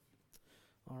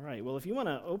All right, well, if you want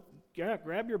to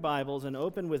grab your Bibles and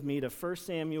open with me to 1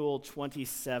 Samuel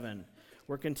 27.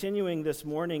 We're continuing this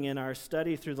morning in our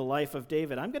study through the life of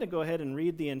David. I'm going to go ahead and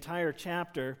read the entire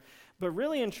chapter, but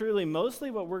really and truly,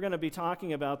 mostly what we're going to be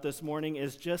talking about this morning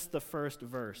is just the first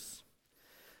verse.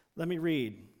 Let me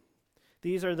read.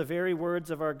 These are the very words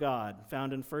of our God,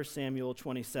 found in 1 Samuel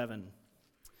 27.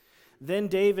 Then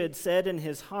David said in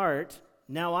his heart,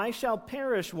 "Now I shall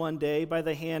perish one day by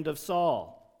the hand of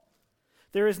Saul.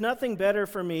 There is nothing better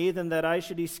for me than that I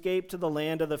should escape to the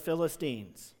land of the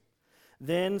Philistines.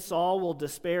 Then Saul will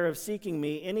despair of seeking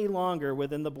me any longer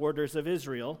within the borders of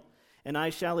Israel, and I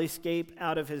shall escape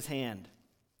out of his hand."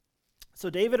 So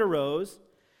David arose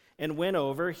and went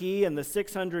over, he and the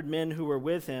 600 men who were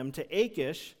with him, to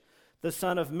Achish, the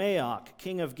son of Maoch,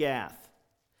 king of Gath.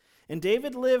 And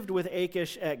David lived with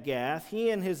Achish at Gath, he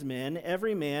and his men,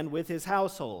 every man with his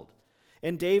household.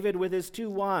 And David with his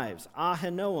 2 wives,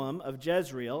 Ahinoam of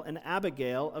Jezreel and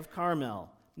Abigail of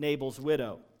Carmel, Nabal's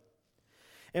widow.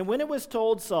 And when it was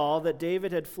told Saul that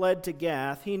David had fled to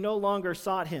Gath, he no longer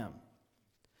sought him.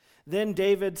 Then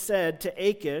David said to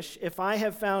Achish, "If I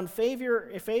have found favor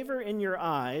in your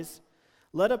eyes,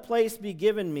 let a place be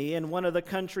given me in one of the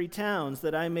country towns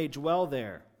that I may dwell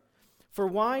there. For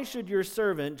why should your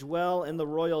servant dwell in the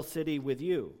royal city with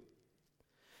you?"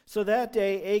 So that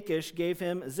day Achish gave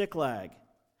him Ziklag.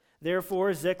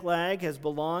 Therefore Ziklag has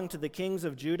belonged to the kings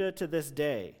of Judah to this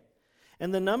day.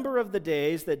 And the number of the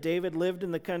days that David lived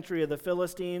in the country of the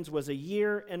Philistines was 1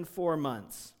 year and 4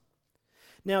 months.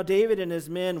 Now David and his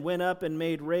men went up and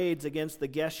made raids against the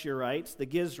Geshurites,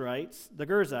 the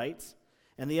Girzites,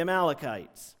 and the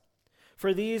Amalekites.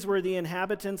 For these were the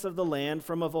inhabitants of the land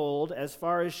from of old as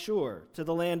far as Shur, to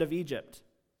the land of Egypt.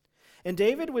 And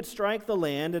David would strike the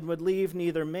land and would leave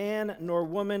neither man nor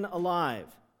woman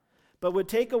alive, but would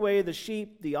take away the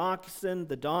sheep, the oxen,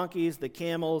 the donkeys, the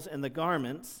camels, and the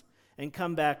garments, and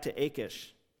come back to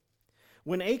Achish.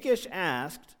 When Achish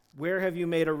asked, "Where have you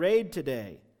made a raid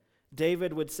today?"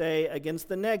 David would say, "Against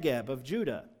the Negeb of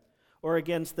Judah, or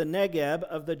against the Negeb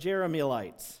of the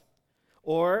Jerahmeelites,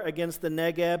 or against the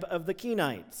Negeb of the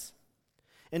Kenites."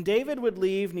 And David would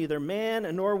leave neither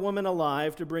man nor woman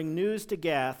alive to bring news to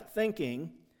Gath,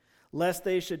 thinking, lest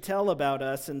they should tell about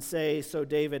us and say, "So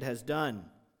David has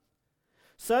done."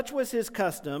 Such was his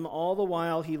custom all the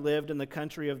while he lived in the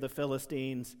country of the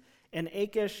Philistines, and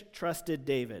Achish trusted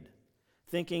David,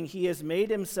 thinking, "He has made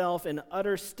himself an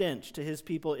utter stench to his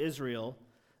people Israel,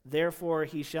 therefore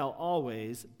he shall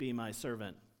always be my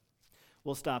servant."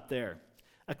 We'll stop there.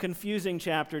 A confusing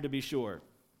chapter to be sure.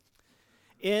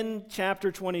 In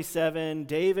chapter 27,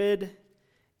 David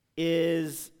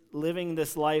is living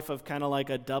this life of kind of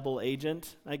like a double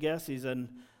agent, I guess. He's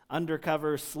an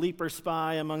undercover sleeper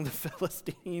spy among the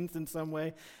Philistines in some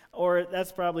way. Or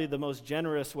that's probably the most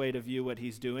generous way to view what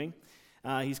he's doing.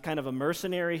 He's kind of a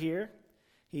mercenary here.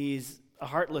 He's a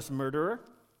heartless murderer.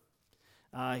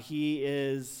 He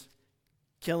is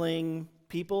killing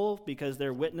people because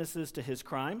they're witnesses to his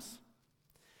crimes.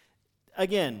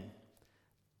 Again,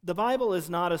 the Bible is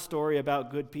not a story about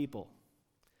good people.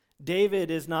 David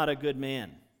is not a good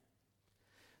man.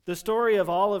 The story of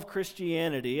all of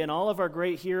Christianity and all of our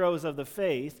great heroes of the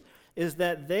faith is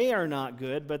that they are not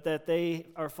good, but that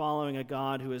they are following a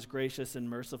God who is gracious and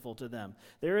merciful to them.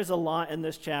 There is a lot in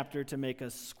this chapter to make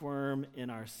us squirm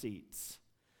in our seats.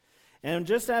 And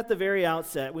just at the very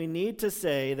outset, we need to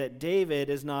say that David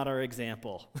is not our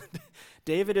example.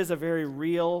 David is a very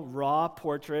real, raw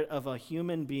portrait of a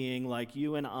human being like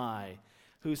you and I,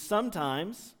 who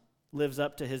sometimes lives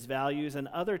up to his values and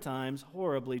other times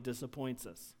horribly disappoints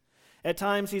us. At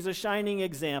times he's a shining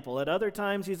example. At other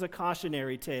times he's a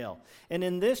cautionary tale. And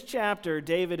in this chapter,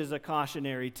 David is a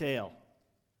cautionary tale.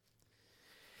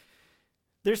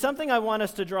 There's something I want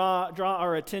us to draw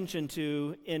our attention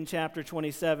to in chapter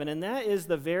 27, and that is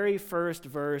the very first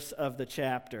verse of the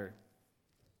chapter.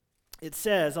 It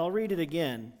says, I'll read it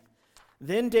again.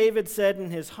 Then David said in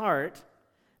his heart,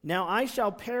 "Now I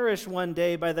shall perish one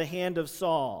day by the hand of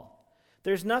Saul.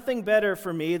 There's nothing better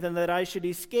for me than that I should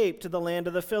escape to the land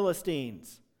of the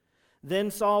Philistines. Then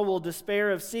Saul will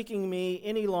despair of seeking me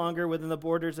any longer within the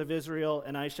borders of Israel,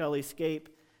 and I shall escape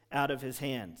out of his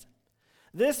hands."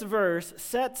 This verse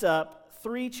sets up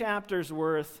 3 chapters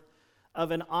worth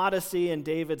of an odyssey in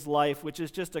David's life, which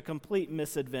is just a complete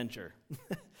misadventure.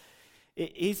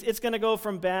 It's going to go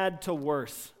from bad to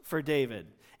worse for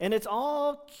David. And it's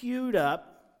all queued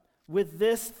up with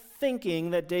this thinking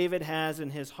that David has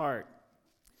in his heart.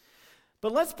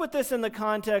 But let's put this in the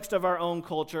context of our own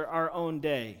culture, our own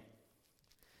day.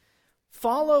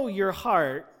 Follow your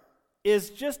heart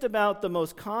is just about the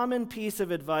most common piece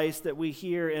of advice that we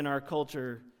hear in our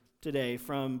culture today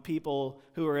from people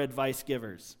who are advice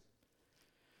givers.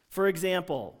 For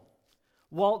example,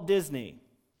 Walt Disney,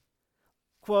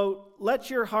 quote, "Let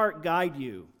your heart guide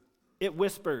you. It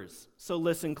whispers, so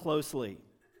listen closely."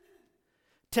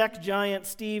 Tech giant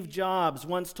Steve Jobs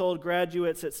once told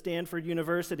graduates at Stanford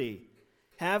University,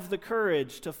 "Have the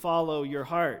courage to follow your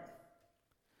heart."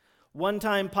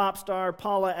 One-time pop star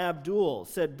Paula Abdul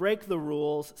said, "Break the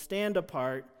rules, stand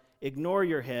apart, ignore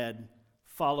your head,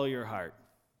 follow your heart."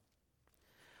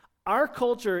 Our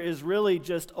culture is really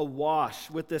just awash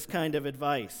with this kind of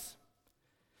advice.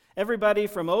 Everybody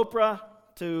from Oprah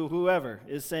to whoever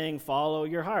is saying, follow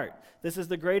your heart. This is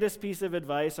the greatest piece of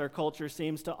advice our culture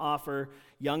seems to offer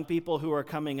young people who are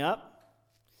coming up.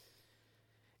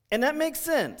 And that makes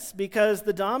sense because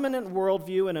the dominant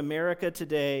worldview in America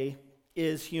today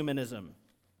is humanism.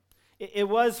 It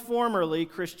was formerly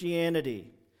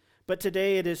Christianity, but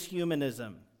today it is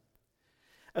humanism.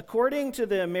 According to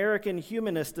the American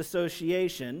Humanist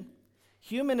Association,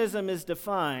 humanism is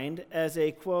defined as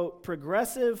a, quote,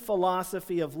 progressive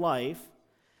philosophy of life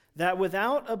that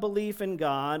without a belief in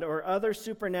God or other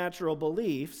supernatural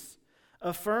beliefs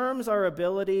affirms our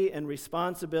ability and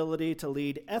responsibility to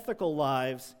lead ethical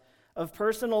lives of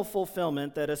personal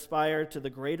fulfillment that aspire to the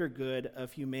greater good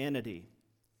of humanity.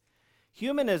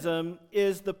 Humanism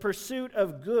is the pursuit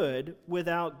of good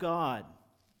without God.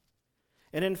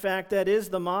 And in fact, that is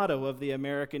the motto of the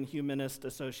American Humanist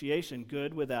Association,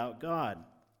 good without God.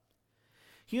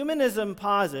 Humanism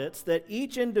posits that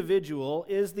each individual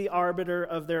is the arbiter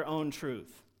of their own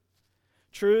truth.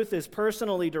 Truth is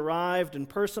personally derived and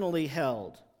personally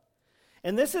held.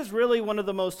 And this is really one of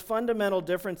the most fundamental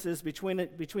differences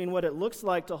between what it looks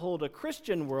like to hold a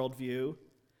Christian worldview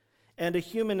and a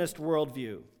humanist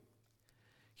worldview.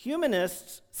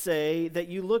 Humanists say that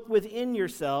you look within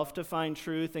yourself to find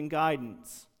truth and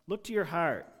guidance. Look to your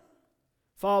heart.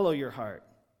 Follow your heart.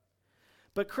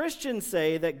 But Christians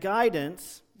say that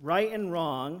guidance, right and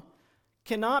wrong,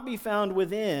 cannot be found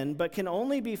within, but can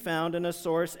only be found in a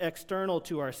source external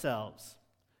to ourselves,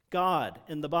 God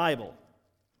in the Bible.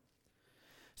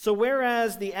 So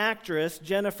whereas the actress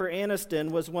Jennifer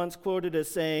Aniston was once quoted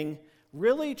as saying,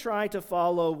 "Really try to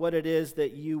follow what it is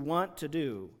that you want to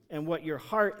do and what your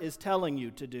heart is telling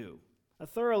you to do," a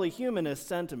thoroughly humanist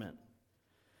sentiment.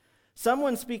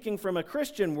 Someone speaking from a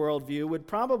Christian worldview would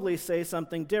probably say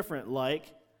something different,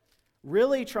 like,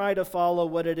 "Really try to follow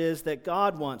what it is that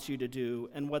God wants you to do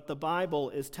and what the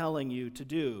Bible is telling you to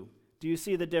do." Do you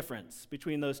see the difference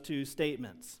between those two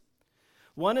statements?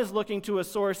 One is looking to a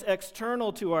source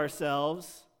external to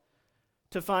ourselves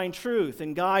to find truth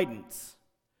and guidance.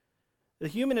 The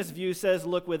humanist view says,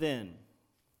 look within.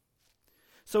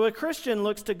 So a Christian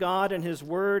looks to God and His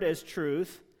Word as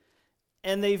truth,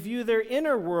 and they view their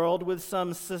inner world with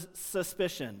some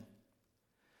suspicion.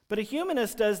 But a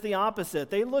humanist does the opposite.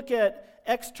 They look at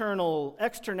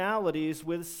externalities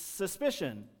with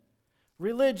suspicion.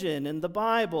 Religion and the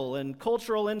Bible and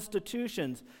cultural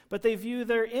institutions, but they view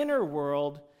their inner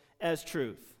world as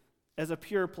truth, as a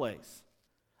pure place,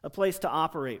 a place to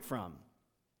operate from.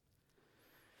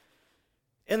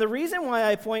 And the reason why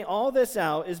I point all this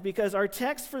out is because our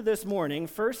text for this morning,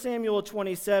 1 Samuel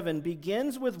 27,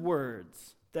 begins with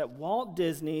words that Walt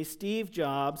Disney, Steve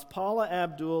Jobs, Paula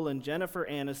Abdul, and Jennifer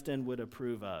Aniston would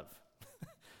approve of.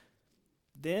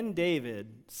 Then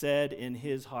David said in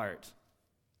his heart.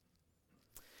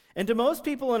 And to most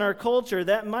people in our culture,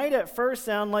 that might at first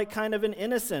sound like kind of an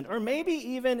innocent or maybe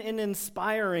even an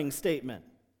inspiring statement.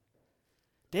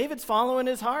 David's following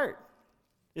his heart.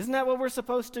 Isn't that what we're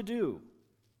supposed to do?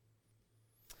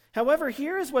 However,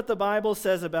 here is what the Bible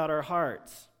says about our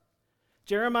hearts.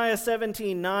 Jeremiah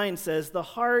 17:9 says, "The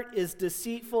heart is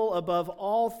deceitful above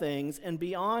all things and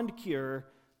beyond cure.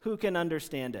 Who can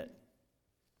understand it?"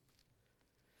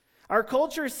 Our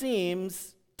culture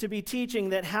seems to be teaching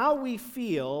that how we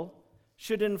feel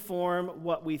should inform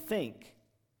what we think,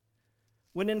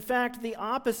 when in fact the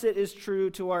opposite is true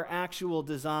to our actual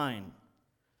design.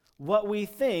 What we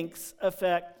think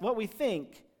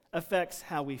affects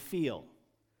how we feel.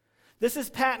 This is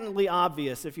patently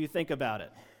obvious if you think about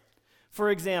it.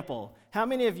 For example, how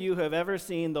many of you have ever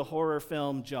seen the horror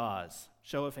film Jaws?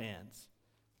 Show of hands.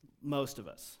 Most of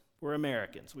us. We're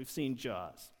Americans. We've seen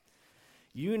Jaws.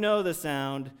 You know the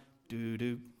sound,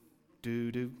 doo-doo,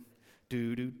 doo-doo,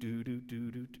 doo-doo, doo-doo,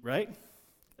 doo-doo, right?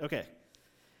 Okay.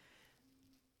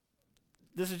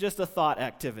 This is just a thought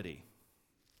activity.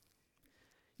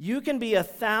 You can be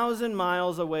 1,000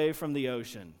 miles away from the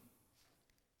ocean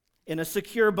in a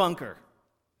secure bunker,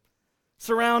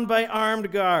 surrounded by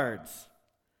armed guards,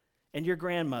 and your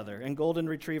grandmother and golden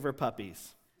retriever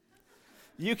puppies.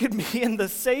 You could be in the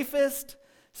safest,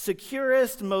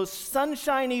 securest, most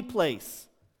sunshiny place.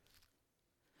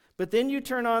 But then you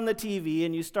turn on the TV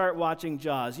and you start watching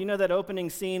Jaws. You know that opening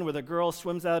scene where the girl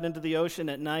swims out into the ocean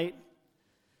at night?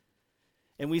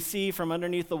 And we see from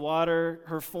underneath the water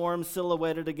her form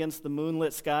silhouetted against the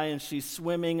moonlit sky, and she's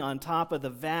swimming on top of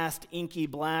the vast inky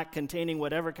black containing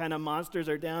whatever kind of monsters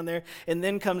are down there. And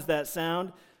then comes that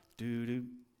sound, doo-doo,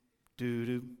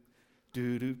 doo-doo,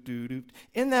 doo-doo, doo-doo.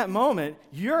 In that moment,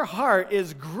 your heart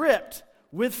is gripped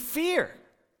with fear.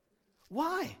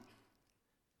 Why?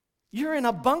 You're in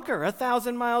a bunker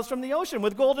 1,000 miles from the ocean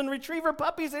with golden retriever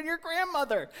puppies and your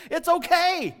grandmother. It's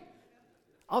okay.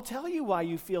 I'll tell you why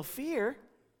you feel fear.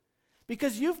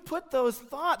 Because you've put those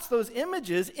thoughts, those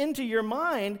images into your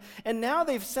mind, and now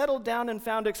they've settled down and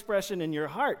found expression in your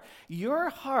heart. Your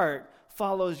heart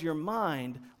follows your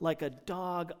mind like a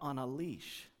dog on a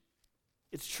leash.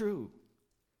 It's true.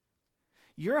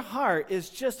 Your heart is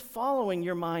just following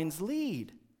your mind's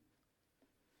lead.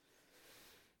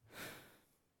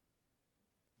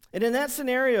 And in that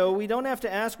scenario, we don't have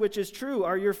to ask which is true.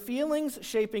 Are your feelings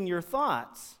shaping your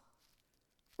thoughts?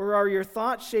 Or are your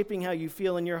thoughts shaping how you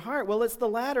feel in your heart? Well, it's the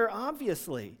latter,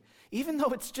 obviously, even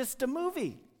though it's just a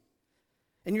movie.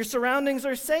 And your surroundings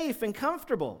are safe and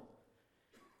comfortable.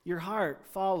 Your heart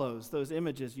follows those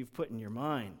images you've put in your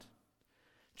mind.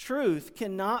 Truth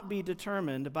cannot be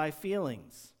determined by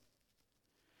feelings.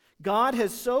 God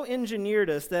has so engineered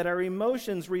us that our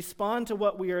emotions respond to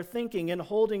what we are thinking and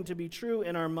holding to be true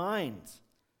in our minds.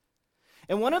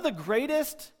 And one of the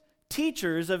greatest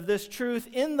teachers of this truth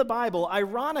in the Bible,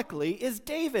 ironically, is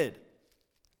David.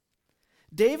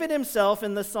 David himself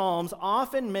in the Psalms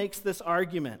often makes this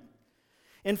argument.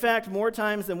 In fact, more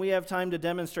times than we have time to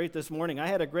demonstrate this morning. I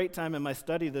had a great time in my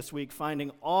study this week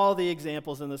finding all the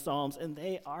examples in the Psalms, and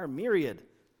they are myriad.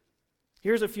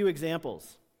 Here's a few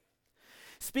examples.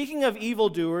 Speaking of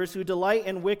evildoers who delight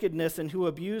in wickedness and who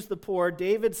abuse the poor,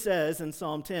 David says in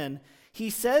Psalm 10, he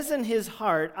says in his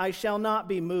heart, I shall not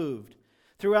be moved.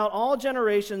 Throughout all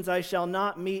generations I shall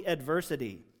not meet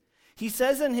adversity. He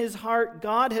says in his heart,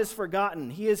 God has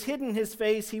forgotten. He has hidden his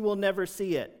face, he will never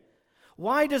see it.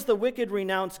 Why does the wicked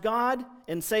renounce God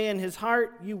and say in his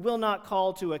heart, you will not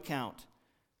call to account?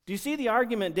 Do you see the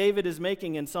argument David is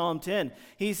making in Psalm 10?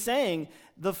 He's saying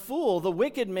the fool, the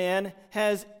wicked man,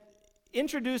 has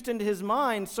introduced into his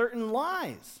mind certain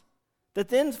lies that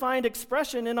then find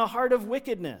expression in a heart of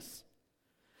wickedness.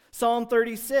 Psalm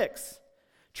 36,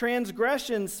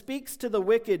 transgression speaks to the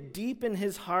wicked deep in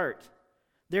his heart.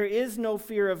 There is no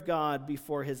fear of God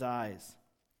before his eyes.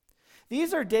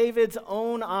 These are David's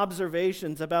own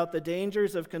observations about the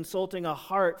dangers of consulting a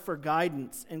heart for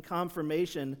guidance and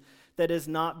confirmation that has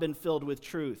not been filled with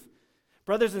truth.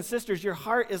 Brothers and sisters, your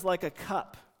heart is like a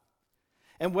cup.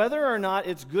 And whether or not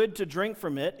it's good to drink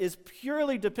from it is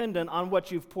purely dependent on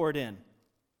what you've poured in.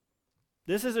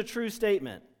 This is a true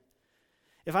statement.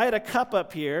 If I had a cup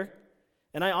up here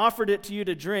and I offered it to you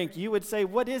to drink, you would say,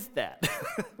 what is that?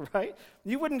 Right?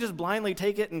 You wouldn't just blindly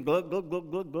take it and glug, glug,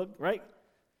 glug, glug, glug, right?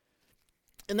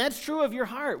 And that's true of your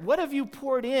heart. What have you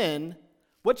poured in?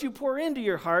 What you pour into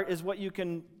your heart is what you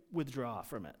can withdraw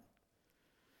from it.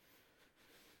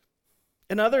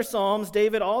 In other Psalms,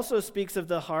 David also speaks of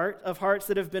the heart, of hearts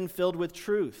that have been filled with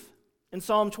truth. In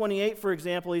Psalm 28, for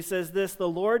example, he says this, the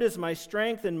Lord is my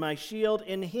strength and my shield.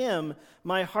 In him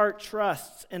my heart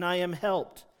trusts, and I am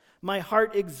helped. My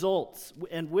heart exults,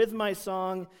 and with my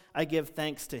song I give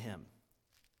thanks to him.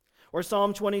 Or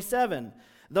Psalm 27,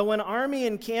 though an army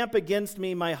encamp against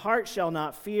me, my heart shall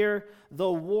not fear.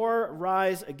 Though war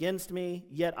rise against me,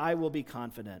 yet I will be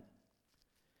confident.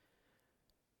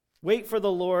 Wait for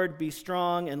the Lord, be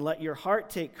strong, and let your heart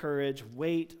take courage.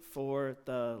 Wait for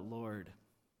the Lord.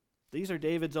 These are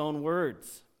David's own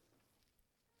words.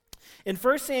 In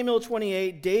 1 Samuel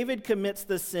 28, David commits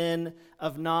the sin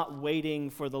of not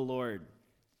waiting for the Lord.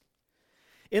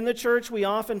 In the church, we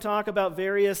often talk about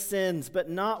various sins, but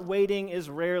not waiting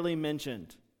is rarely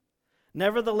mentioned.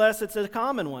 Nevertheless, it's a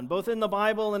common one, both in the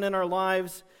Bible and in our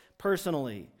lives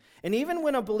personally. And even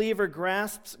when a believer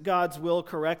grasps God's will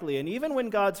correctly, and even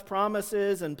when God's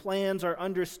promises and plans are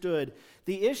understood,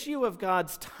 the issue of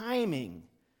God's timing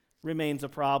remains a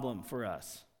problem for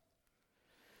us.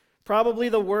 Probably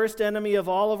the worst enemy of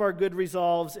all of our good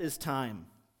resolves is time.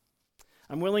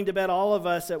 I'm willing to bet all of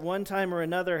us at one time or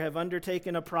another have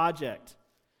undertaken a project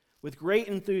with great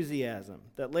enthusiasm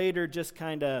that later just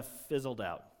kind of fizzled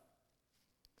out.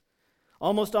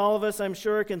 Almost all of us, I'm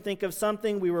sure, can think of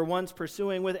something we were once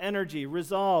pursuing with energy,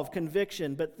 resolve,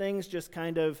 conviction, but things just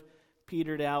kind of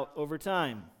petered out over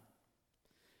time.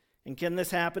 And can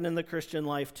this happen in the Christian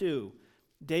life too?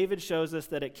 David shows us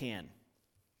that it can.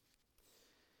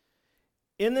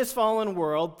 In this fallen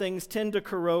world, things tend to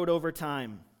corrode over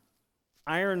time.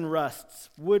 Iron rusts,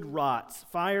 wood rots,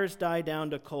 fires die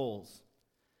down to coals.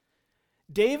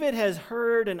 David has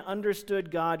heard and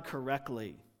understood God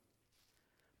correctly.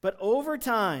 But over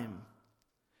time,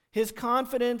 his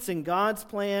confidence in God's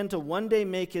plan to one day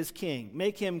make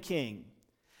him king,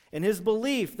 and his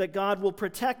belief that God will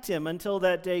protect him until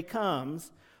that day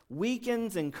comes,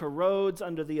 weakens and corrodes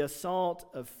under the assault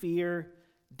of fear,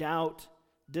 doubt,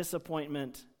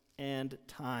 disappointment, and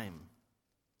time.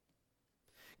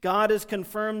 God has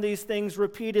confirmed these things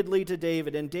repeatedly to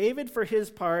David, and David, for his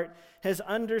part, has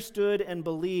understood and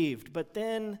believed. But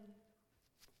then,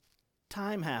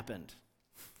 time happened.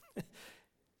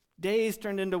 Days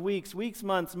turned into weeks,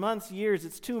 months, years.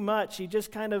 It's too much. He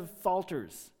just kind of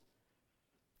falters.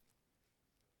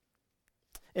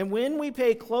 And when we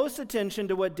pay close attention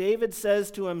to what David says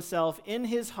to himself in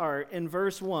his heart in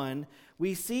verse 1,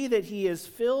 we see that he has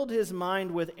filled his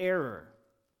mind with error.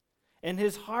 And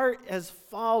his heart has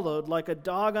followed like a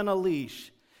dog on a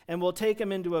leash and will take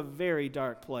him into a very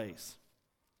dark place.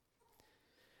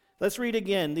 Let's read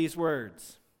again these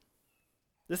words.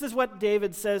 This is what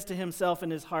David says to himself in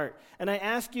his heart. And I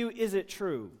ask you, is it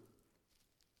true?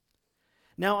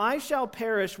 Now I shall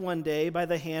perish one day by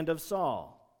the hand of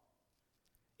Saul.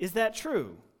 Is that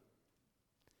true?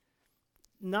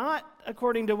 Not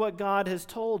according to what God has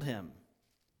told him.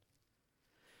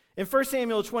 In 1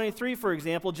 Samuel 23, for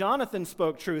example, Jonathan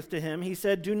spoke truth to him. He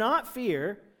said, "Do not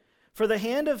fear, for the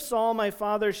hand of Saul my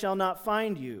father shall not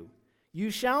find you. You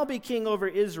shall be king over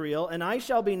Israel, and I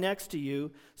shall be next to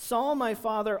you. Saul my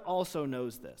father also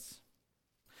knows this."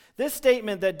 This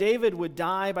statement that David would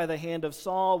die by the hand of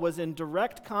Saul was in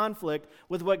direct conflict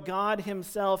with what God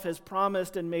himself has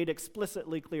promised and made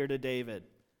explicitly clear to David.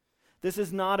 This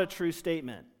is not a true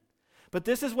statement. But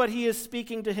this is what he is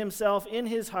speaking to himself in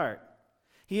his heart.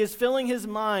 He is filling his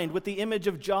mind with the image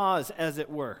of Jaws, as it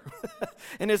were.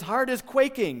 And his heart is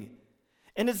quaking.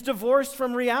 And it's divorced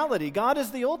from reality. God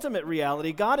is the ultimate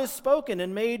reality. God has spoken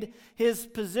and made his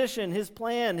position, his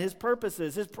plan, his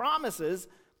purposes, his promises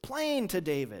plain to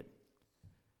David.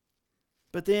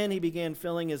 But then he began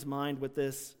filling his mind with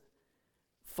this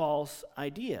false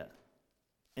idea.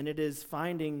 And it is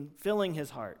filling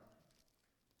his heart.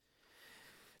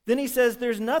 Then he says,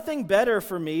 "There's nothing better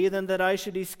for me than that I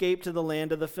should escape to the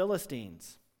land of the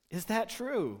Philistines." Is that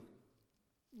true?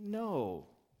 No,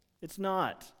 it's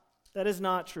not. That is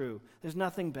not true. There's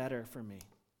nothing better for me.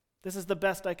 This is the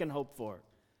best I can hope for,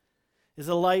 is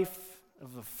a life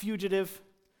of a fugitive,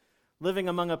 living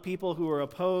among a people who are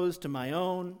opposed to my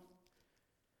own.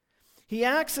 He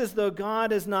acts as though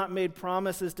God has not made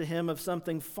promises to him of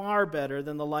something far better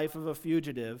than the life of a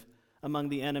fugitive among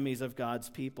the enemies of God's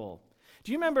people.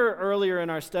 Do you remember earlier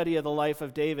in our study of the life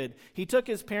of David, he took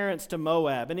his parents to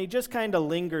Moab, and he just kind of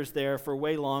lingers there for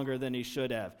way longer than he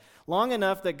should have. Long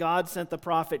enough that God sent the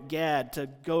prophet Gad to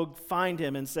go find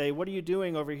him and say, "What are you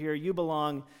doing over here? You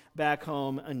belong back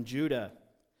home in Judah."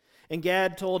 And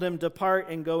Gad told him, "Depart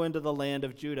and go into the land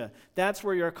of Judah. That's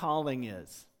where your calling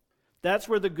is. That's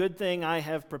where the good thing I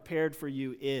have prepared for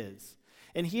you is."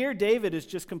 And here David is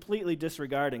just completely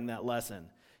disregarding that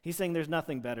lesson. He's saying, "There's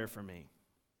nothing better for me.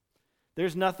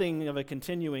 There's nothing of a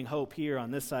continuing hope here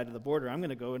on this side of the border. I'm going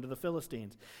to go into the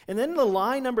Philistines." And then the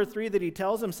lie number 3 that he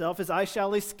tells himself is, "I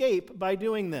shall escape by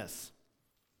doing this."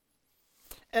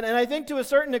 And I think to a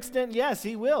certain extent, yes,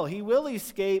 he will. He will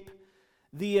escape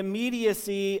the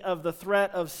immediacy of the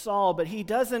threat of Saul, but he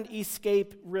doesn't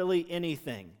escape really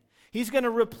anything. He's going to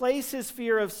replace his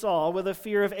fear of Saul with a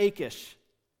fear of Achish.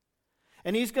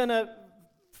 And he's going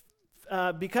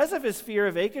to, because of his fear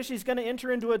of Achish, he's going to enter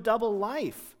into a double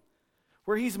life,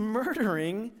 where he's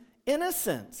murdering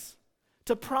innocents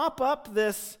to prop up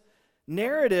this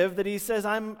narrative that he says,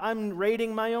 I'm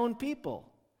raiding my own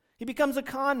people. He becomes a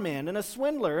con man and a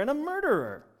swindler and a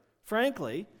murderer,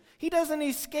 frankly. He doesn't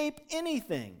escape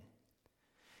anything.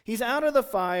 He's out of the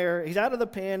fire, he's out of the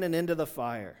pan and into the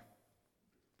fire.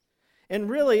 And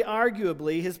really,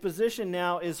 arguably, his position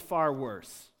now is far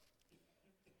worse.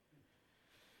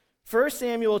 1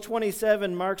 Samuel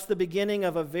 27 marks the beginning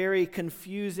of a very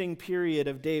confusing period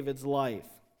of David's life.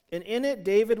 And in it,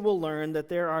 David will learn that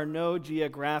there are no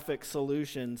geographic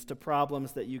solutions to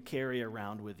problems that you carry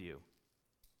around with you.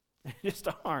 There just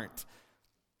aren't.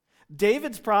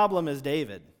 David's problem is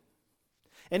David.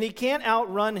 And he can't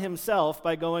outrun himself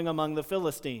by going among the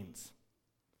Philistines.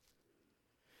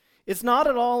 It's not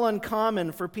at all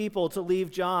uncommon for people to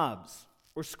leave jobs,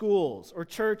 or schools, or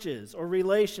churches, or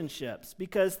relationships,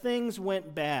 because things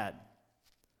went bad.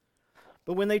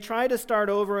 But when they try to start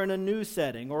over in a new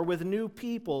setting or with new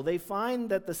people, they find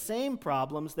that the same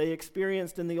problems they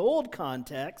experienced in the old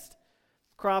context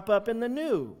crop up in the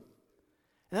new.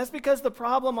 And that's because the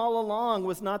problem all along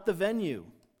was not the venue.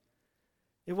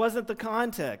 It wasn't the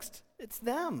context. It's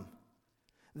them.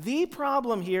 The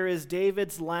problem here is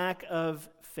David's lack of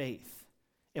faith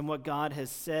in what God has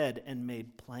said and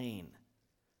made plain.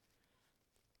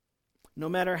 No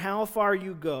matter how far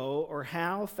you go or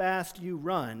how fast you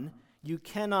run, you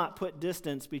cannot put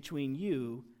distance between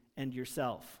you and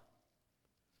yourself.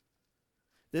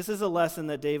 This is a lesson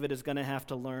that David is going to have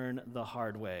to learn the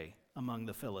hard way among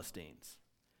the Philistines.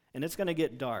 And it's going to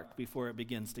get dark before it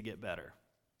begins to get better.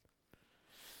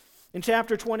 In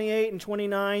chapter 28 and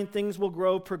 29, things will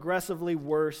grow progressively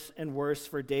worse and worse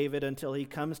for David until he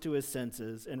comes to his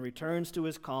senses and returns to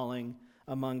his calling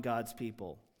among God's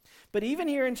people. But even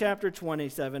here in chapter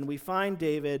 27, we find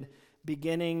David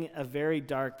beginning a very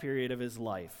dark period of his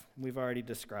life. We've already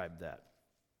described that.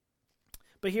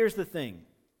 But here's the thing.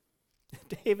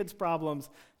 David's problems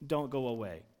don't go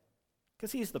away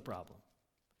because he's the problem.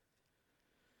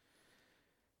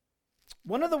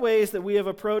 One of the ways that we have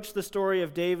approached the story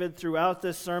of David throughout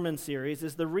this sermon series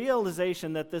is the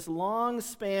realization that this long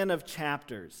span of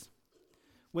chapters,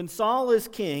 when Saul is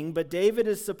king, but David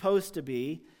is supposed to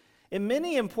be, in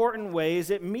many important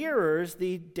ways, it mirrors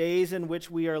the days in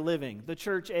which we are living, the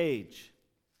church age.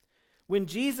 When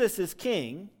Jesus is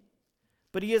king,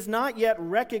 but he is not yet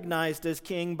recognized as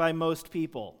king by most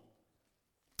people.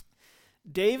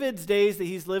 David's days that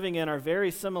he's living in are very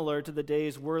similar to the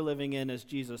days we're living in as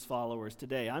Jesus followers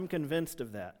today. I'm convinced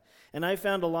of that. And I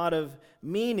found a lot of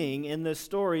meaning in this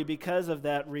story because of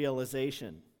that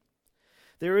realization.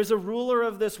 There is a ruler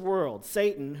of this world,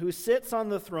 Satan, who sits on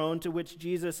the throne to which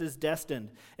Jesus is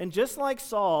destined. And just like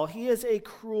Saul, he is a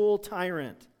cruel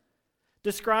tyrant,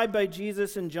 described by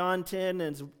Jesus in John 10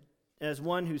 as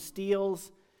one who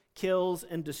steals, kills,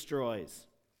 and destroys.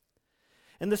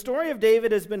 And the story of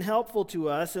David has been helpful to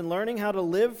us in learning how to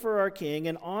live for our King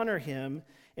and honor him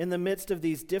in the midst of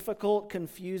these difficult,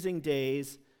 confusing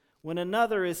days when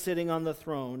another is sitting on the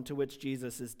throne to which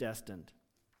Jesus is destined.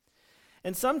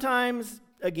 And sometimes,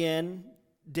 again,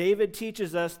 David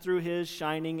teaches us through his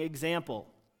shining example.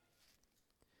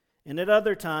 And at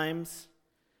other times,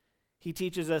 he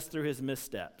teaches us through his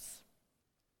missteps.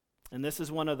 And this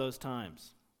is one of those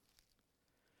times.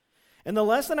 And the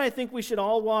lesson I think we should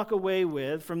all walk away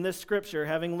with from this scripture,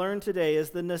 having learned today,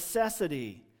 is the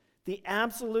necessity, the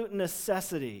absolute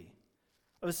necessity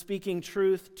of speaking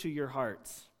truth to your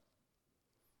hearts.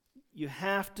 You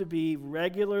have to be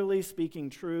regularly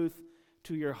speaking truth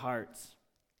to your hearts.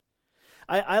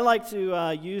 I like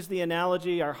to use the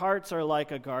analogy, our hearts are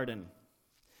like a garden.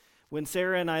 When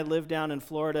Sarah and I lived down in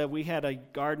Florida, we had a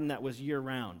garden that was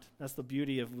year-round. That's the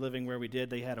beauty of living where we did.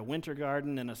 They had a winter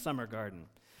garden and a summer garden.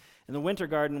 In the winter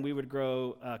garden, we would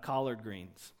grow collard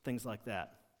greens, things like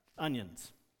that,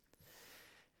 onions.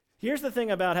 Here's the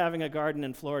thing about having a garden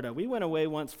in Florida. We went away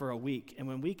once for a week, and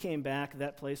when we came back,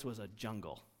 that place was a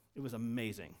jungle. It was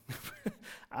amazing.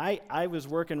 I was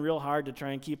working real hard to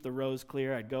try and keep the rows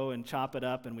clear. I'd go and chop it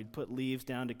up, and we'd put leaves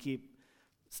down to keep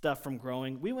stuff from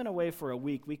growing. We went away for a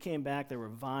week. We came back. There were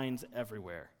vines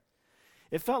everywhere.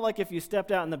 It felt like if you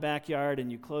stepped out in the backyard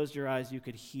and you closed your eyes, you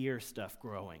could hear stuff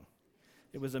growing.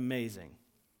 It was amazing.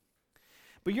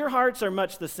 But your hearts are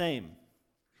much the same.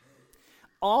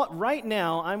 Right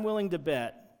now, I'm willing to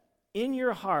bet, in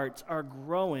your hearts are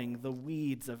growing the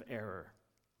weeds of error.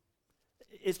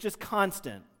 It's just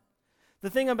constant. The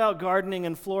thing about gardening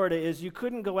in Florida is you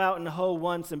couldn't go out and hoe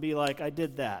once and be like, I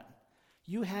did that.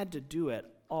 You had to do it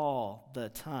all the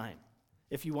time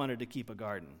if you wanted to keep a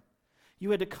garden.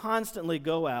 You had to constantly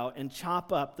go out and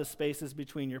chop up the spaces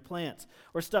between your plants,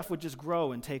 or stuff would just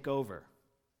grow and take over.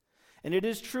 And it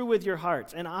is true with your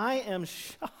hearts. And I am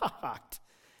shocked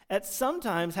at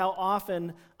sometimes how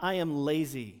often I am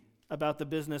lazy about the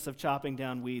business of chopping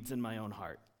down weeds in my own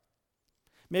heart.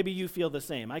 Maybe you feel the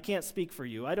same. I can't speak for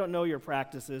you. I don't know your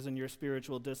practices and your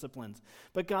spiritual disciplines.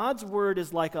 But God's word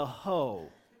is like a hoe.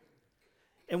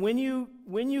 And when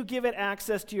you give it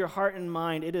access to your heart and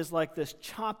mind, it is like this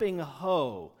chopping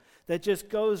hoe that just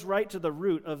goes right to the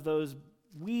root of those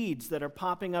weeds that are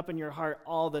popping up in your heart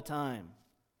all the time.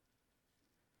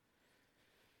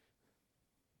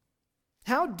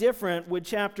 How different would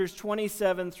chapters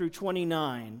 27 through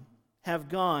 29 have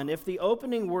gone if the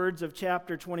opening words of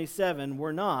chapter 27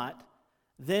 were not,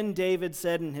 "Then David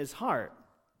said in his heart,"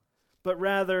 but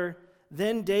rather,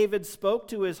 "Then David spoke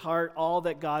to his heart all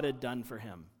that God had done for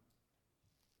him."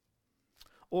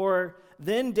 Or,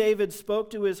 "Then David spoke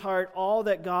to his heart all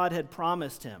that God had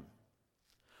promised him."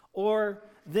 Or,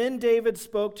 Then David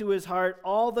spoke to his heart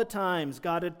all the times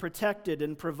God had protected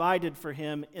and provided for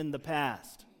him in the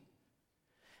past.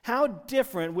 How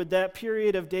different would that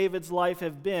period of David's life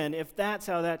have been if that's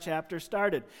how that chapter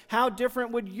started? How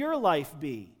different would your life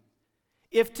be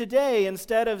if today,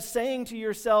 instead of saying to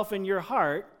yourself in your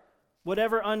heart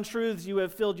whatever untruths you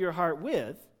have filled your heart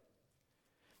with,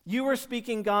 you were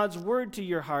speaking God's word to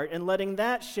your heart and letting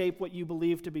that shape what you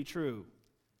believe to be true?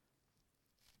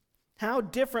 How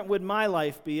different would my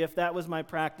life be if that was my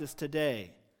practice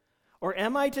today? Or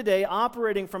am I today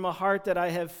operating from a heart that I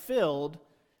have filled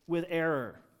with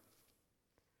error?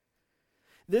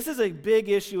 This is a big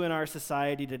issue in our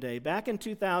society today. Back in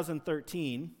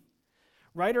 2013,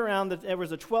 right around there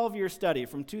was a 12-year study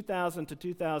from 2000 to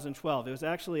 2012. It was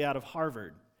actually out of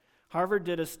Harvard. Harvard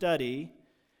did a study,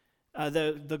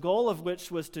 the goal of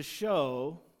which was to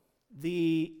show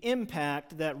the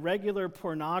impact that regular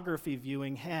pornography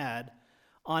viewing had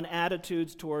on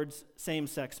attitudes towards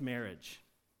same-sex marriage.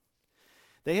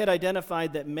 They had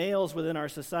identified that males within our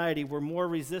society were more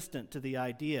resistant to the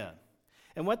idea.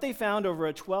 And what they found over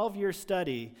a 12-year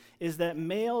study is that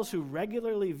males who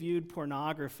regularly viewed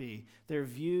pornography, their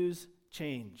views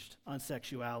changed on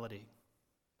sexuality.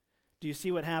 Do you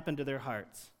see what happened to their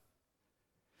hearts?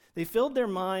 They filled their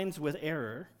minds with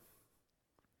error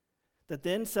that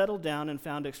then settled down and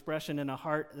found expression in a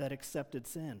heart that accepted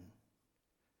sin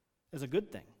as a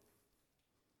good thing.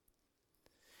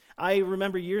 I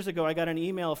remember years ago I got an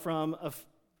email from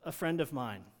a friend of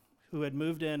mine who had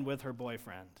moved in with her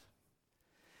boyfriend.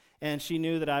 And she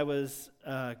knew that I was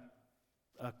a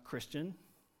Christian,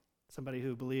 somebody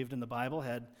who believed in the Bible,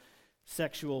 had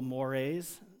sexual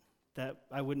mores, that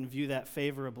I wouldn't view that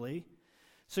favorably.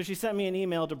 So she sent me an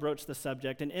email to broach the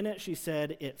subject, and in it she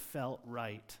said, "It felt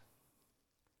right."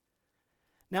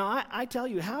 Now, I tell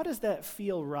you, how does that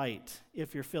feel right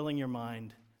if you're filling your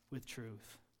mind with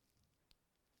truth?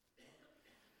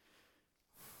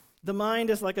 The mind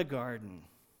is like a garden,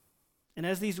 and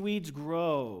as these weeds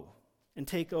grow and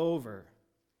take over,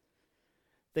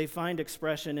 they find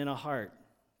expression in a heart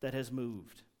that has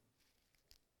moved.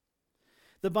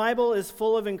 The Bible is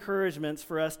full of encouragements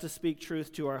for us to speak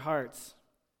truth to our hearts.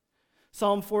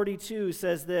 Psalm 42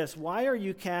 says this, "Why are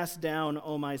you cast down,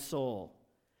 O my soul?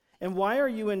 And why are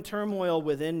you in turmoil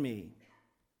within me?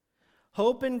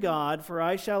 Hope in God, for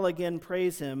I shall again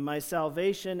praise him, my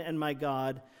salvation and my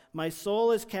God. My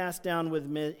soul is cast down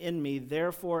within me,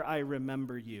 therefore I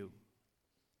remember you."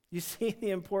 You see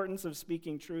the importance of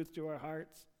speaking truth to our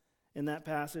hearts in that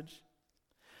passage?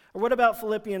 Or what about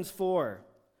Philippians 4?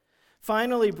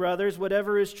 "Finally, brothers,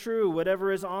 whatever is true,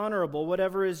 whatever is honorable,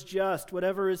 whatever is just,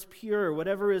 whatever is pure,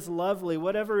 whatever is lovely,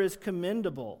 whatever is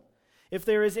commendable, if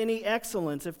there is any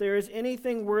excellence, if there is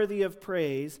anything worthy of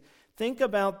praise, think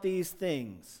about these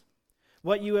things.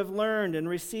 What you have learned and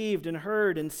received and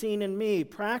heard and seen in me,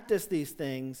 practice these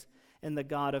things, and the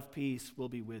God of peace will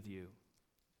be with you."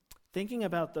 Thinking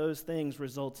about those things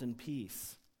results in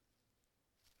peace.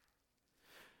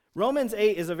 Romans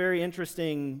 8 is a very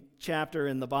interesting chapter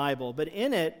in the Bible, but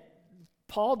in it,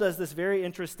 Paul does this very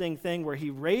interesting thing where he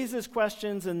raises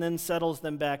questions and then settles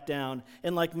them back down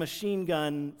in like machine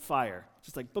gun fire.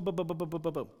 Just like boom, boom, boom, boom, boom, boom,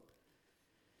 boom, boom.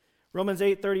 Romans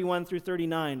 8, 31 through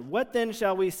 39. "What then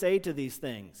shall we say to these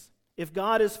things? If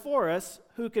God is for us,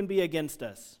 who can be against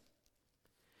us?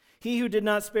 He who did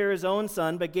not spare his own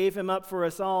son, but gave him up for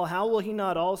us all, how will he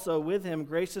not also with him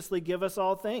graciously give us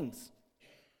all things?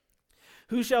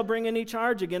 Who shall bring any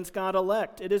charge against God's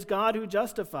elect? It is God who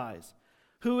justifies.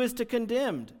 Who is to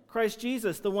condemn? Christ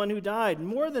Jesus, the one who died.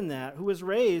 More than that, who was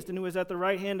raised and who is at the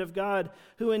right hand of God,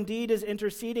 who indeed is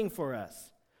interceding for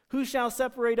us. Who shall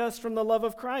separate us from the love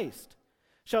of Christ?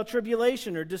 Shall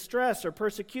tribulation or distress or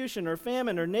persecution or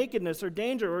famine or nakedness or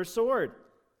danger or sword?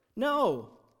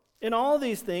 No. In all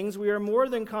these things we are more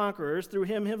than conquerors through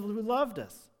him who loved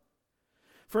us.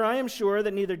 For I am sure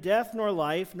that neither death nor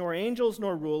life, nor angels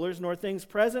nor rulers, nor things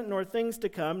present nor things to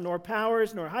come, nor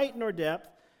powers, nor height nor depth,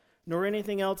 nor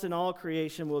anything else in all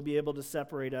creation will be able to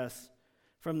separate us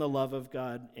from the love of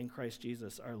God in Christ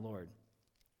Jesus our Lord."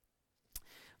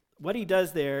 What he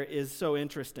does there is so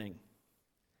interesting.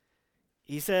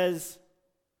 He says,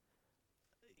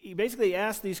 he basically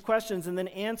asks these questions and then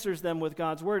answers them with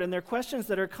God's word. And they're questions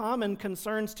that are common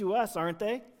concerns to us, aren't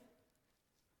they?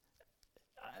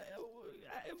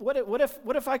 What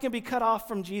if I can be cut off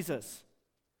from Jesus?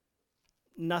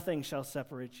 Nothing shall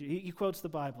separate you. He quotes the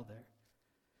Bible there.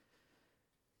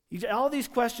 All these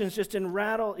questions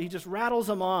he just rattles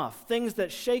them off, things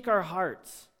that shake our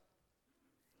hearts.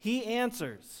 He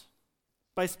answers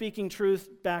by speaking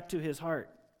truth back to his heart.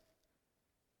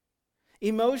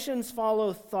 Emotions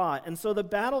follow thought, and so the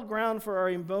battleground for our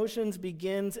emotions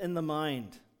begins in the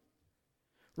mind.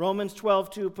 Romans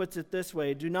 12:2 puts it this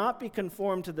way, "Do not be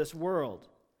conformed to this world,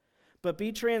 but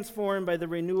be transformed by the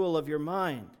renewal of your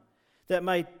mind, that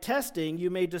by testing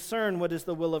you may discern what is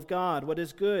the will of God, what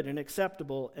is good and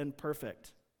acceptable and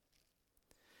perfect."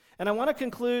 And I want to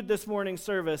conclude this morning's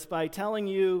service by telling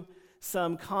you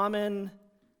some common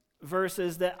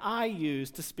verses that I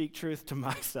use to speak truth to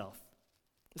myself.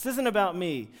 This isn't about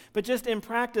me, but just in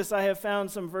practice, I have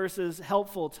found some verses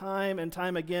helpful time and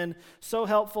time again. So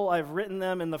helpful, I've written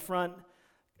them in the front,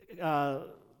 cover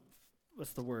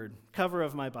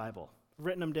of my Bible. I've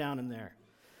written them down in there.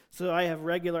 So I have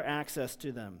regular access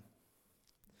to them.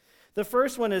 The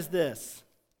first one is this,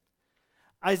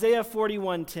 Isaiah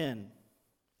 41:10.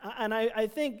 And I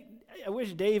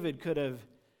wish David could have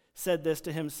said this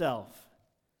to himself,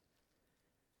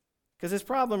 because his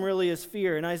problem really is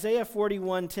fear. And Isaiah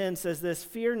 41:10 says this,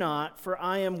 "Fear not, for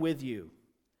I am with you.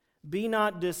 Be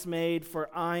not dismayed, for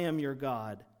I am your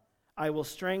God. I will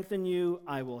strengthen you,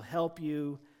 I will help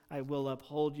you, I will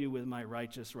uphold you with my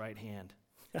righteous right hand."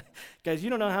 Guys, you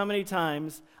don't know how many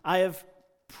times I have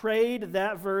prayed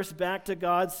that verse back to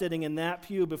God sitting in that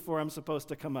pew before I'm supposed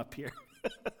to come up here.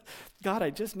 God, I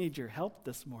just need your help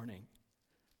this morning.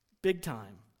 Big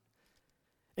time.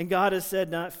 And God has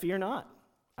said, "Fear not.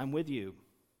 I'm with you.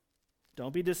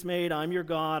 Don't be dismayed. I'm your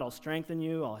God. I'll strengthen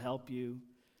you. I'll help you.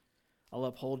 I'll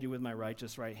uphold you with my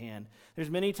righteous right hand." There's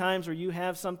many times where you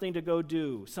have something to go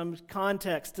do, some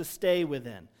context to stay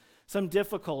within, some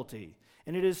difficulty.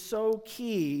 And it is so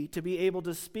key to be able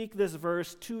to speak this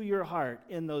verse to your heart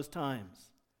in those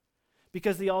times.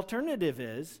 Because the alternative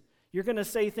is, you're going to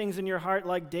say things in your heart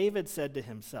like David said to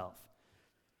himself.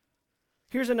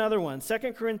 Here's another one,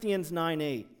 2 Corinthians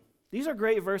 9:8. These are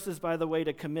great verses, by the way,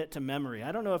 to commit to memory.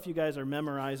 I don't know if you guys are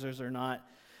memorizers or not.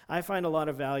 I find a lot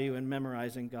of value in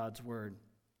memorizing God's word.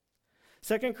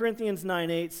 2 Corinthians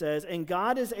 9:8 says, "And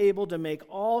God is able to make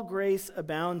all grace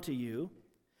abound to you,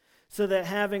 so that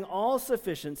having all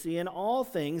sufficiency in all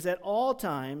things at all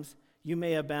times, you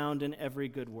may abound in every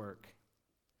good work."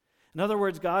 In other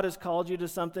words, God has called you to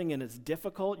something and it's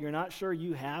difficult. You're not sure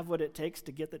you have what it takes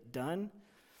to get it done.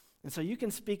 And so you can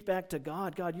speak back to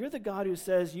God. God, you're the God who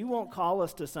says you won't call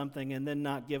us to something and then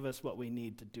not give us what we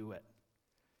need to do it.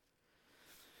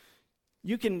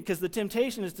 You can, because the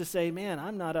temptation is to say, "Man,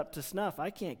 I'm not up to snuff.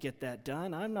 I can't get that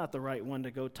done. I'm not the right one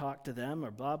to go talk to them," or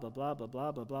blah, blah, blah, blah, blah,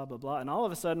 blah, blah, blah, blah. And all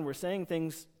of a sudden we're saying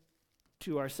things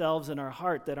to ourselves in our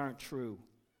heart that aren't true.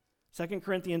 2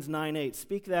 Corinthians 9:8,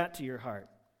 speak that to your heart.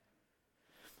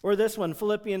 Or this one,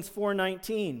 Philippians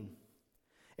 4:19.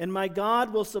 "And my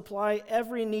God will supply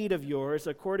every need of yours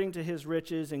according to his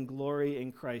riches and glory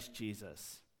in Christ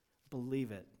Jesus."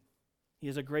 Believe it. He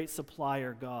is a great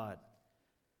supplier God.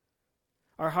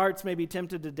 Our hearts may be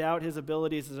tempted to doubt his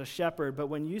abilities as a shepherd, but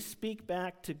when you speak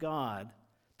back to God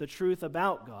the truth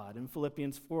about God in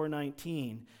Philippians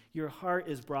 4:19, your heart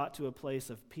is brought to a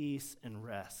place of peace and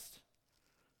rest.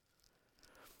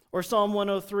 Or Psalm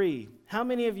 103, how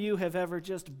many of you have ever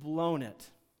just blown it?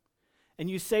 And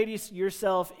you say to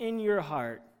yourself in your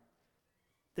heart,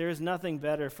 "There is nothing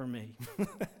better for me.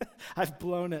 I've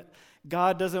blown it.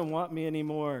 God doesn't want me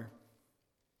anymore."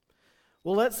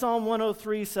 Well, let Psalm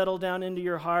 103 settle down into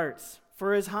your hearts.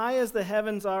 "For as high as the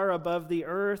heavens are above the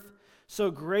earth, so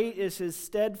great is his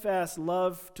steadfast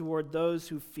love toward those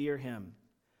who fear him.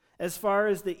 As far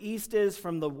as the east is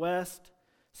from the west,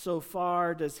 so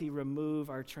far does he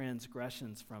remove our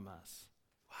transgressions from us."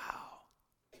 Wow.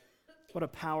 What a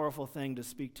powerful thing to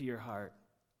speak to your heart.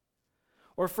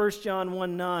 Or 1 John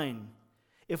 1:9,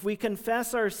 "If we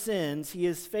confess our sins, he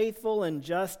is faithful and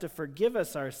just to forgive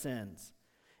us our sins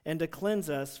and to cleanse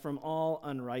us from all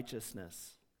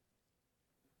unrighteousness."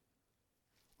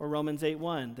 Or Romans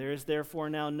 8:1, "There is therefore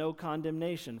now no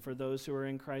condemnation for those who are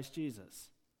in Christ Jesus."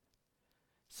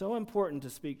 So important to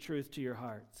speak truth to your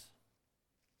hearts.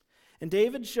 And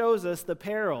David shows us the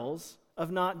perils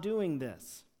of not doing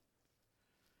this.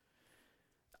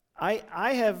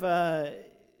 I have, as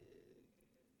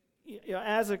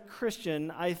a Christian,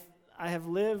 I have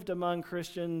lived among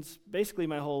Christians basically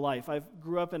my whole life. I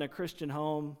grew up in a Christian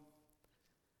home.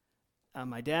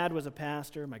 My dad was a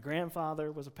pastor. My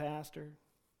grandfather was a pastor.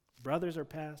 Brothers are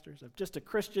pastors. I'm just a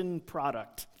Christian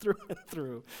product through and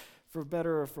through, for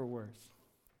better or for worse.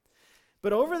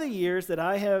 But over the years that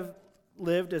I have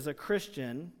lived as a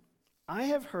Christian, I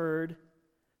have heard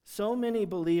so many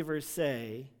believers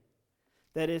say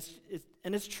that it's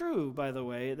true, by the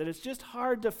way, that it's just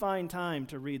hard to find time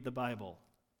to read the Bible.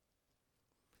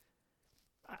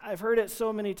 I've heard it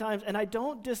so many times, and I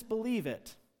don't disbelieve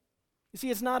it. You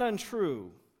see, it's not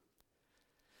untrue.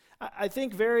 I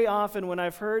think very often when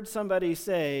I've heard somebody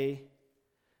say,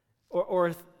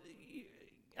 or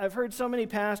I've heard so many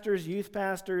pastors, youth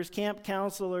pastors, camp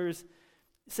counselors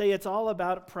say it's all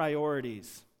about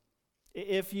priorities.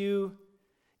 If you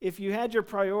had your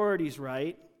priorities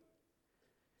right,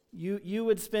 you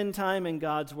would spend time in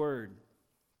God's Word.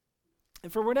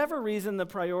 And for whatever reason, the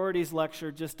priorities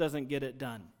lecture just doesn't get it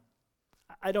done.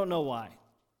 I don't know why.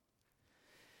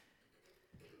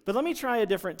 But let me try a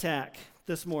different tack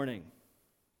this morning.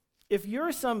 If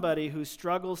you're somebody who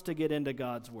struggles to get into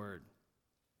God's Word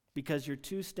because you're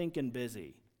too stinking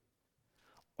busy,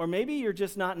 or maybe you're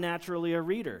just not naturally a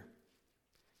reader,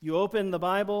 you open the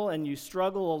Bible and you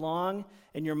struggle along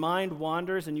and your mind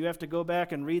wanders and you have to go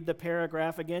back and read the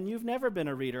paragraph again, you've never been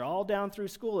a reader. All down through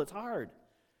school, it's hard.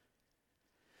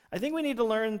 I think we need to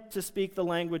learn to speak the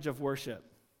language of worship.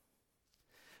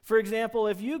 For example,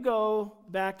 if you go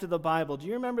back to the Bible, do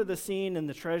you remember the scene in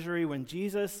the treasury when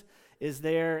Jesus is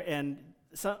there and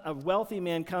a wealthy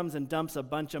man comes and dumps a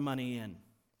bunch of money in,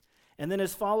 and then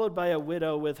is followed by a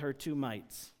widow with her 2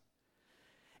 mites?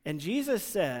 And Jesus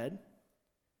said,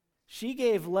 she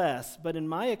gave less, but in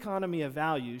my economy of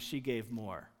value, she gave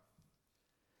more.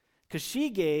 Because he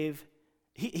gave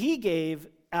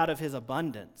out of his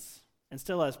abundance and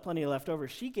still has plenty left over.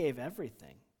 She gave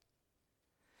everything.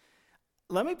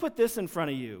 Let me put this in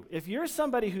front of you. If you're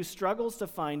somebody who struggles to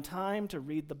find time to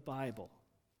read the Bible,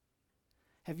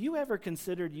 have you ever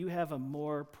considered you have a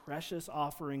more precious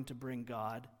offering to bring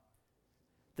God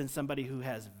than somebody who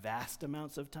has vast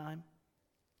amounts of time?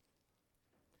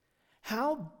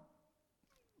 How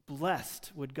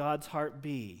blessed would God's heart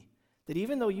be that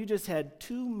even though you just had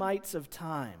 2 mites of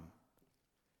time,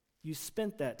 you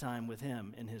spent that time with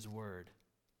him in his word?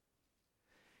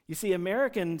 You see,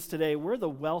 Americans today, we're the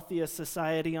wealthiest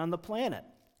society on the planet,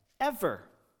 ever.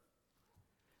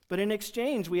 But in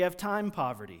exchange, we have time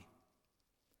poverty.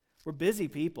 We're busy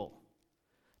people.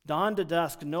 Dawn to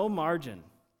dusk, no margin.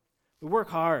 We work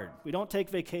hard. We don't take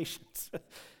vacations.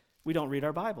 We don't read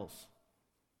our Bibles.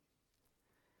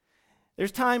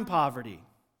 There's time poverty.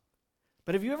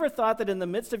 But have you ever thought that in the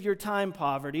midst of your time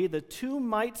poverty, the 2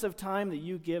 mites of time that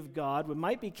you give God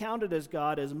might be counted as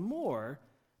God as more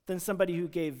than somebody who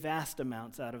gave vast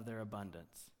amounts out of their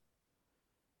abundance?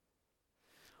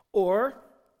 Or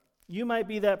you might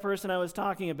be that person I was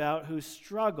talking about who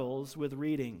struggles with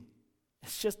reading.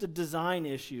 It's just a design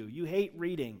issue. You hate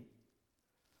reading.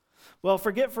 Well,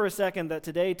 forget for a second that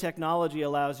today technology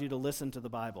allows you to listen to the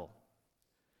Bible.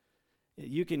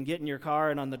 You can get in your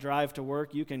car and on the drive to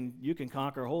work, you can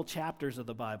conquer whole chapters of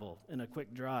the Bible in a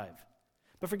quick drive.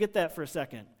 But forget that for a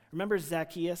second. Remember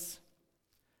Zacchaeus?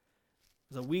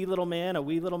 He was a wee little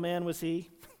man was he?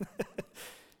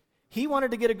 He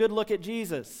wanted to get a good look at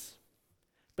Jesus,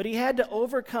 but he had to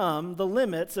overcome the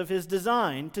limits of his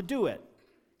design to do it.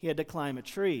 He had to climb a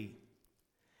tree.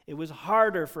 It was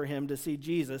harder for him to see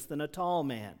Jesus than a tall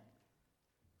man.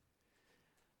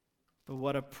 But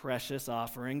what a precious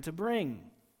offering to bring,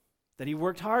 that he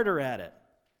worked harder at it.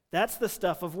 That's the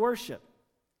stuff of worship.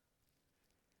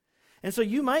 And so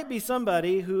you might be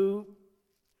somebody who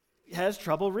has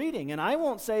trouble reading, and I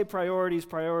won't say priorities.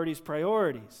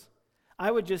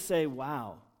 I would just say,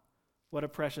 wow, what a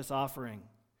precious offering,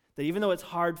 that even though it's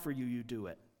hard for you, you do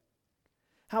it.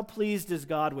 How pleased is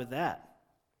God with that?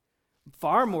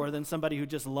 Far more than somebody who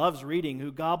just loves reading,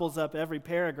 who gobbles up every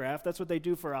paragraph. That's what they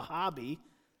do for a hobby.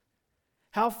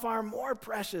 How far more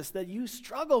precious that you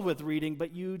struggle with reading,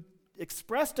 but you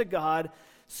express to God,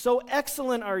 so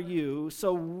excellent are you,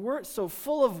 so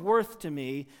full of worth to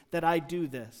me that I do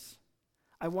this.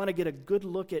 I want to get a good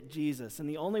look at Jesus, and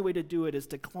the only way to do it is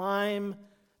to climb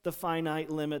the finite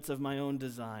limits of my own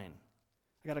design.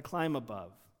 I got to climb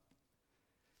above.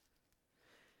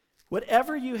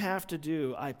 Whatever you have to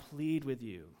do, I plead with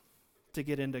you to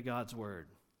get into God's Word.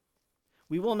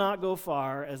 We will not go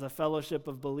far as a fellowship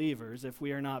of believers if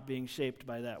we are not being shaped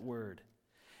by that Word.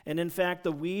 And in fact,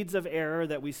 the weeds of error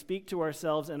that we speak to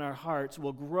ourselves in our hearts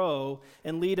will grow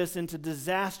and lead us into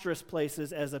disastrous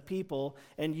places as a people,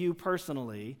 and you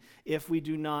personally, if we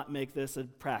do not make this a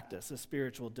practice, a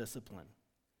spiritual discipline.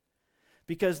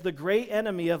 Because the great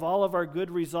enemy of all of our good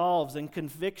resolves and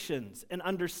convictions and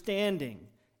understanding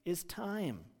is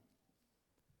time.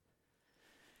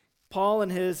 Paul, in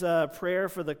his prayer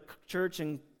for the church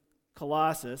in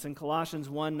Colossus, in Colossians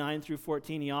 1, 9 through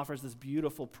 14, he offers this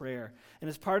beautiful prayer. And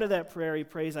as part of that prayer, he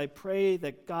prays, I pray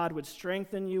that God would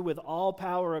strengthen you with all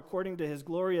power according to his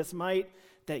glorious might,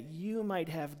 that you might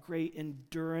have great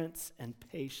endurance and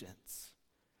patience.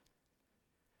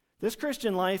 This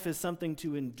Christian life is something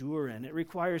to endure in. It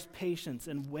requires patience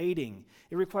and waiting.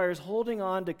 It requires holding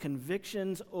on to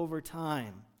convictions over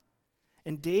time.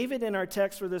 And David in our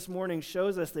text for this morning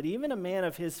shows us that even a man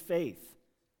of his faith,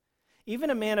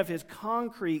 even a man of his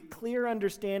concrete, clear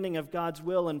understanding of God's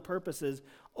will and purposes,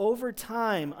 over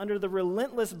time, under the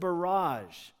relentless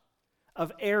barrage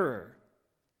of error,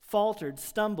 faltered,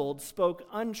 stumbled, spoke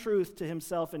untruth to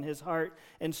himself in his heart,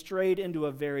 and strayed into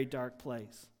a very dark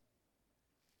place.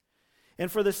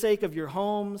 And for the sake of your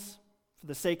homes, for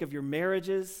the sake of your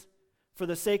marriages, for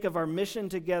the sake of our mission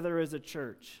together as a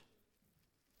church,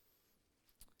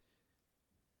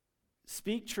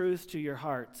 speak truth to your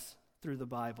hearts through the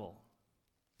Bible.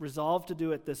 Resolve to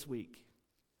do it this week.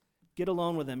 Get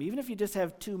alone with Him. Even if you just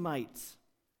have 2 mites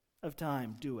of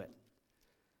time, do it.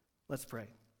 Let's pray.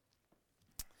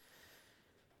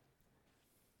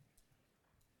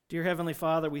 Dear Heavenly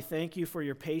Father, we thank you for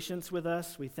your patience with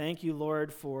us. We thank you,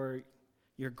 Lord, for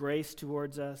your grace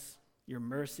towards us, your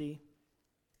mercy.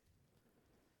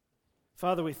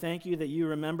 Father, we thank you that you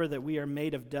remember that we are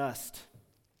made of dust.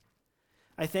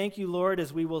 I thank you, Lord,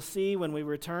 as we will see when we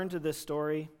return to this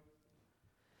story,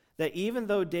 that even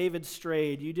though David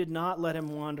strayed, you did not let him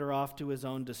wander off to his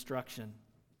own destruction.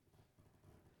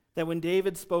 That when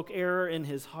David spoke error in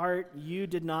his heart, you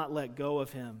did not let go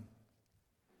of him.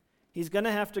 He's going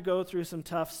to have to go through some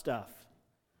tough stuff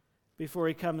before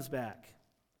he comes back.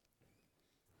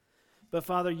 But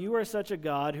Father, you are such a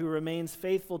God who remains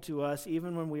faithful to us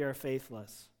even when we are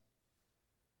faithless.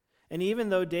 And even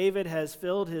though David has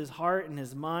filled his heart and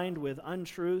his mind with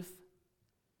untruth,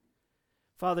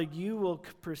 Father, you will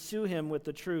pursue him with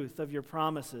the truth of your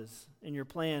promises and your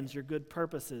plans, your good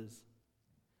purposes.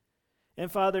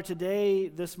 And Father, today,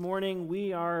 this morning,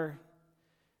 we are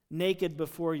naked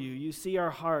before you. You see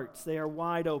our hearts. They are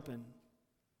wide open.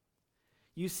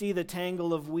 You see the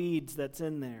tangle of weeds that's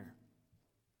in there.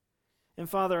 And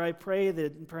Father, I pray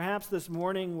that perhaps this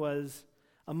morning was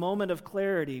a moment of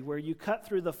clarity where you cut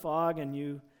through the fog and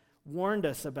you warned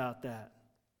us about that.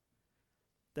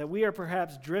 That we are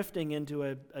perhaps drifting into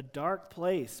a dark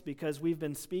place because we've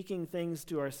been speaking things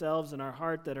to ourselves in our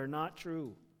heart that are not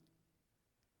true.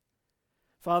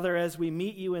 Father, as we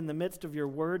meet you in the midst of your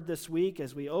word this week,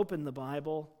 as we open the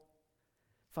Bible,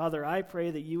 Father, I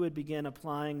pray that you would begin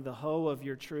applying the hoe of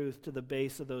your truth to the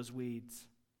base of those weeds.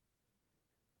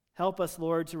 Help us,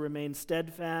 Lord, to remain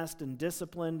steadfast and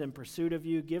disciplined in pursuit of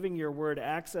you, giving your word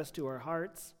access to our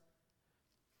hearts.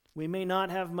 We may not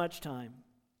have much time,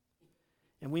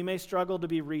 and we may struggle to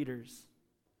be readers.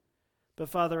 But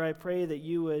Father, I pray that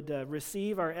you would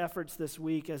receive our efforts this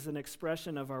week as an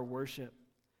expression of our worship,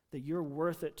 that you're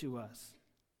worth it to us.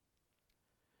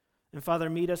 And Father,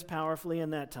 meet us powerfully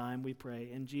in that time, we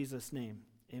pray. In Jesus' name,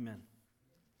 amen.